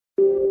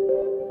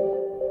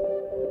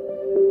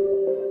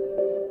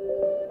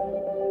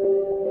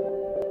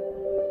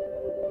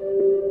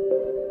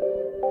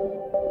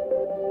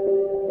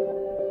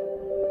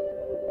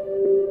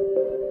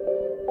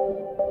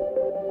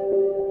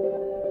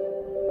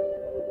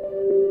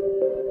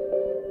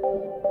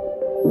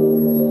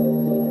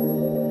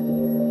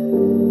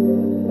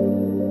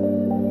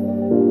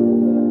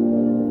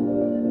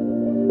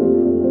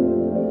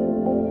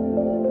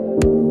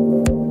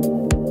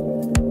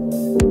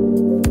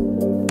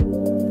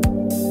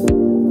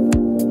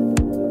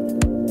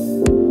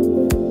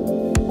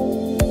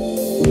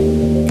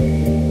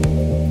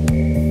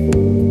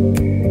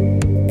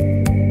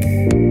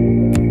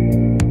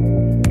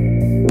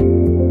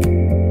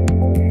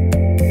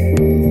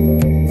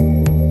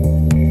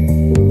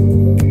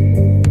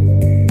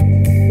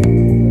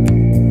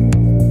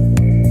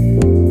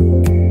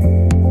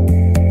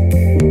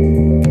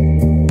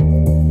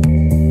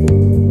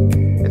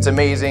It's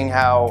amazing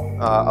how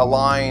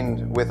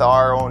aligned with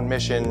our own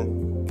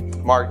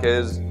mission Marc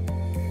is,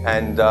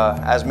 and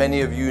as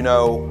many of you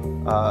know,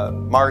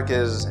 Marc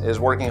is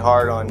working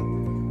hard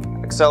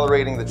on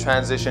accelerating the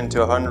transition to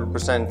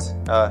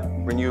 100%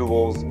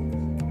 renewables,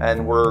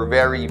 and we're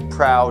very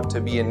proud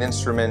to be an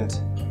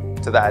instrument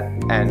to that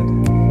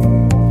end.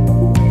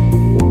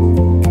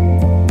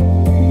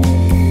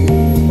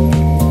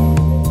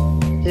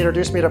 He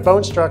introduced me to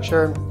bone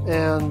structure,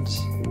 and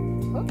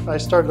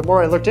the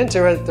more I looked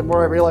into it, the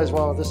more I realized,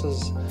 wow, this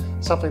is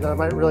something that I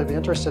might really be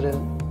interested in.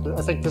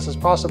 I think this is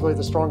possibly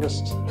the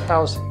strongest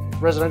house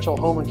residential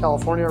home in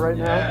California right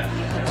now.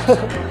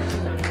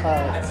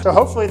 So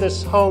hopefully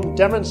this home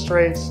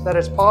demonstrates that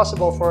it's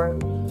possible for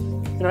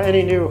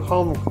any new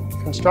home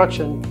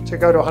construction to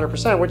go to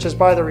 100%, which is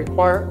by the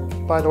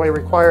way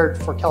required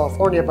for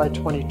California by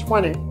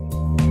 2020.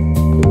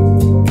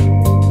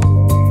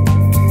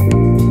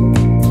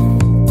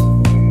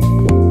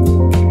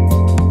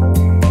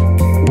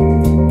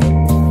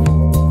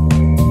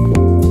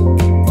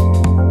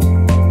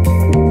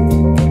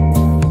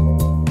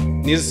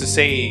 Needless to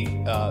say,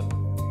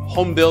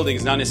 home building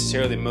is not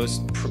necessarily the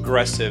most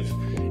progressive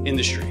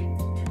industry.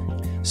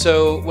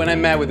 So when I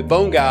met with the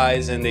BareBONE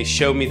guys and they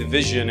showed me the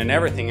vision and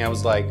everything, I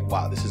was like,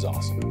 wow, this is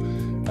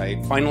awesome.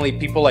 Right? Finally,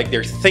 people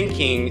they're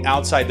thinking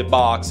outside the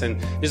box, and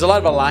there's a lot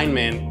of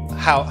alignment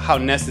how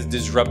Nest has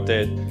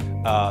disrupted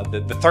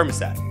the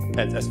thermostat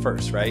at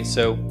first, right?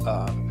 So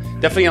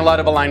definitely a lot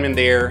of alignment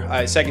there.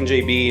 I second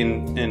JB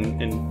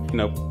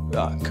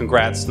and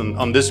congrats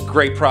on this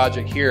great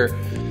project here.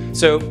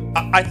 So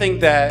I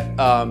think that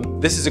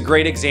this is a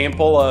great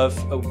example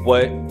of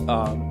what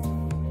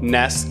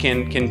Nest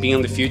can be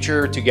in the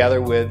future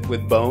together with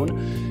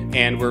BareBONE,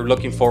 and we're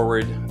looking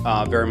forward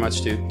very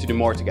much to do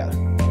more together.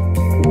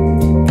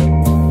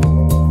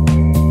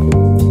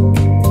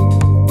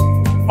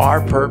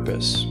 Our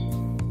purpose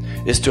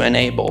is to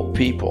enable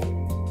people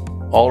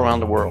all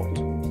around the world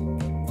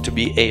to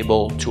be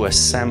able to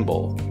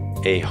assemble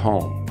a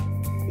home,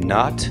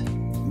 not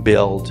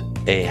build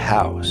a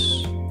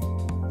house.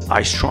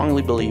 I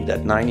strongly believe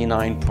that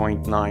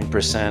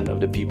 99.9% of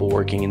the people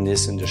working in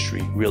this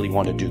industry really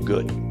want to do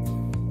good.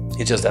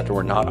 It's just that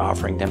we're not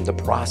offering them the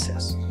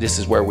process. This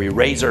is where we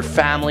raise our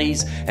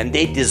families, and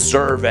they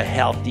deserve a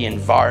healthy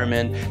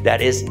environment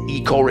that is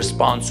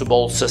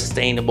eco-responsible,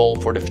 sustainable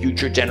for the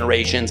future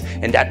generations,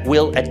 and that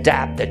will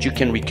adapt, that you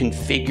can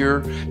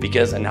reconfigure,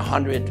 because in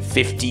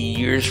 150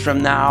 years from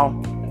now,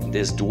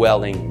 this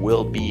dwelling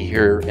will be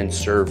here and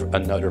serve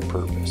another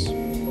purpose.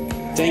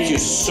 Thank you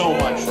so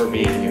much for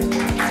being here.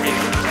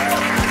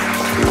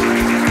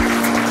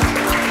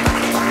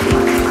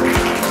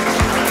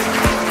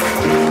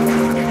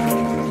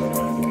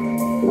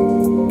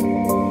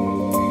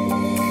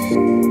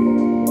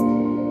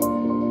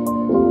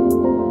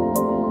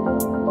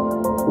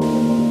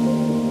 Thank you.